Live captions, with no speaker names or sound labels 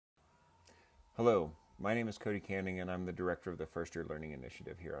Hello, my name is Cody Canning and I'm the director of the First Year Learning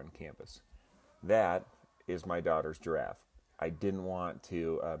Initiative here on campus. That is my daughter's giraffe. I didn't want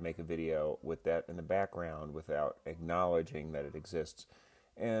to make a video with that in the background without acknowledging that it exists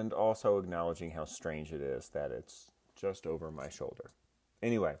and also acknowledging how strange it is that it's just over my shoulder.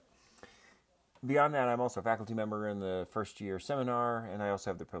 Anyway, beyond that, I'm also a faculty member in the first year seminar, and I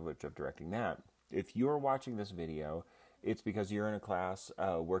also have the privilege of directing that. If you're watching this video, it's because you're in a class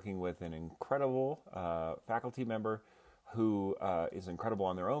working with an incredible faculty member who is incredible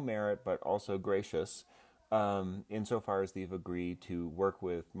on their own merit, but also gracious insofar as they've agreed to work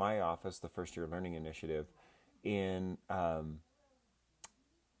with my office, the First Year Learning Initiative, in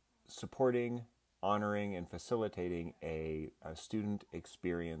supporting, honoring, and facilitating a student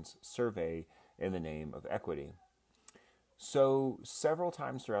experience survey in the name of equity. So several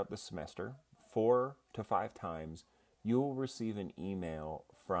times throughout the semester, 4 to 5 times, you will receive an email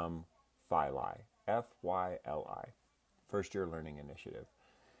from FYLI, F-Y-L-I, First Year Learning Initiative.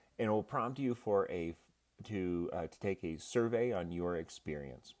 And it will prompt you to take a survey on your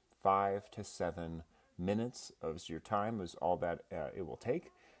experience. 5 to 7 minutes of your time is all that it will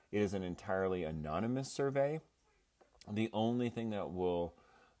take. It is an entirely anonymous survey. The only thing that will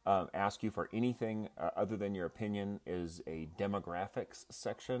ask you for anything other than your opinion is a demographics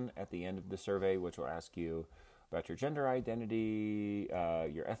section at the end of the survey, which will ask you about your gender identity,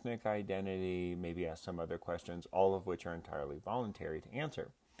 your ethnic identity, maybe ask some other questions, all of which are entirely voluntary to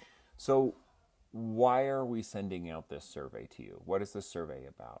answer. So why are we sending out this survey to you? What is this survey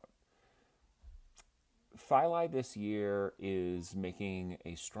about? FYLI this year is making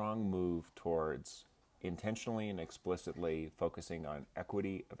a strong move towards intentionally and explicitly focusing on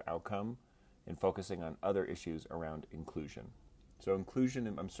equity of outcome and focusing on other issues around inclusion. So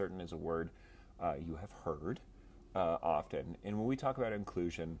inclusion, I'm certain, is a word you have heard often. And when we talk about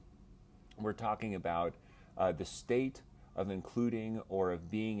inclusion, we're talking about the state of including or of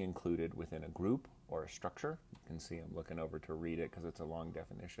being included within a group or a structure. You can see I'm looking over to read it because it's a long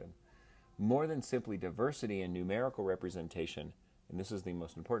definition. More than simply diversity and numerical representation, and this is the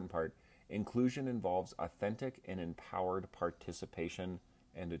most important part, inclusion involves authentic and empowered participation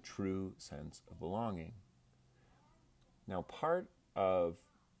and a true sense of belonging. Now, part of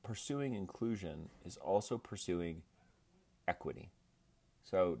pursuing inclusion is also pursuing equity.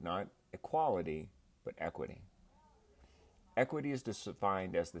 So not equality, but equity. Equity is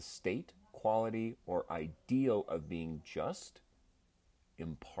defined as the state, quality, or ideal of being just,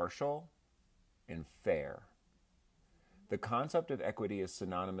 impartial, and fair. The concept of equity is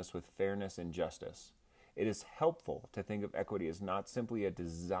synonymous with fairness and justice. It is helpful to think of equity as not simply a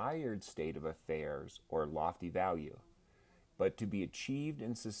desired state of affairs or lofty value, but to be achieved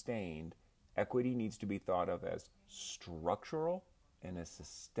and sustained, equity needs to be thought of as structural and a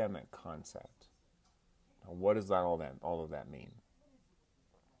systemic concept. Now, what does all of that mean?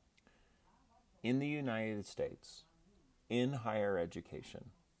 In the United States, in higher education,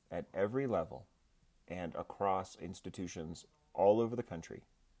 at every level, and across institutions all over the country,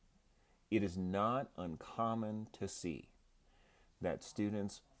 it is not uncommon to see that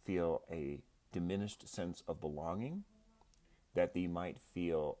students feel a diminished sense of belonging, that they might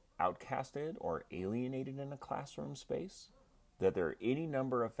feel outcasted or alienated in a classroom space, that there are any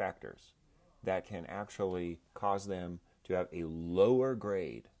number of factors that can actually cause them to have a lower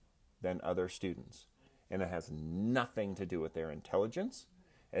grade than other students. And it has nothing to do with their intelligence.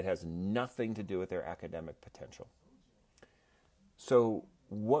 It has nothing to do with their academic potential. So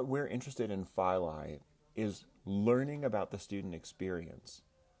what we're interested in FYLI is learning about the student experience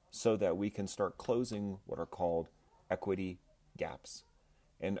so that we can start closing what are called equity gaps.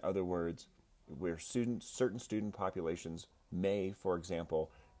 In other words, where certain student populations may, for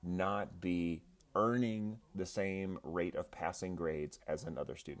example, not be earning the same rate of passing grades as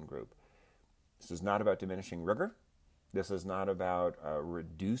another student group. This is not about diminishing rigor. This is not about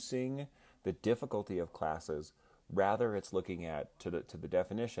reducing the difficulty of classes. Rather, it's looking at, to the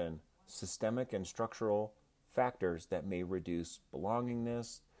definition, systemic and structural factors that may reduce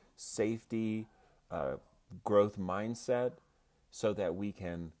belongingness, safety, growth mindset, so that we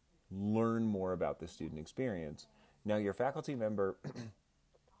can learn more about the student experience. Now, your faculty member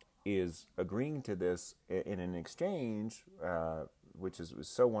is agreeing to this in an exchange, which is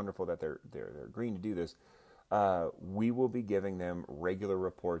so wonderful that they're agreeing to do this. We will be giving them regular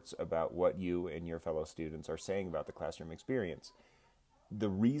reports about what you and your fellow students are saying about the classroom experience. The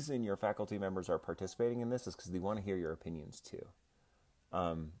reason your faculty members are participating in this is because they want to hear your opinions too.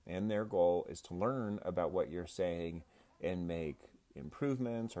 And their goal is to learn about what you're saying and make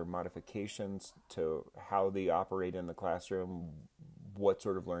improvements or modifications to how they operate in the classroom, what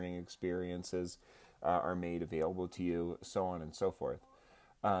sort of learning experiences are made available to you, so on and so forth.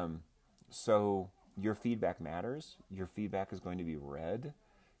 So your feedback matters. Your feedback is going to be read.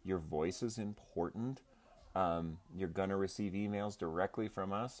 Your voice is important. You're going to receive emails directly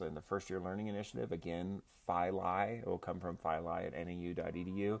from us in the First Year Learning Initiative. Again, PhiLi. It will come from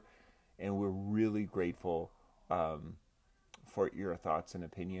PhiLi@nau.edu. And we're really grateful for your thoughts and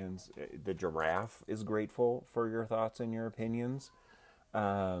opinions. The giraffe is grateful for your thoughts and your opinions.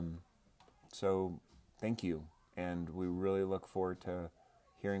 So thank you. And we really look forward to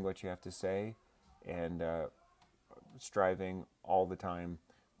hearing what you have to say and striving all the time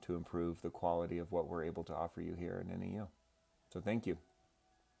to improve the quality of what we're able to offer you here in NAU. So thank you.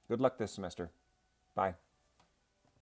 Good luck this semester. Bye.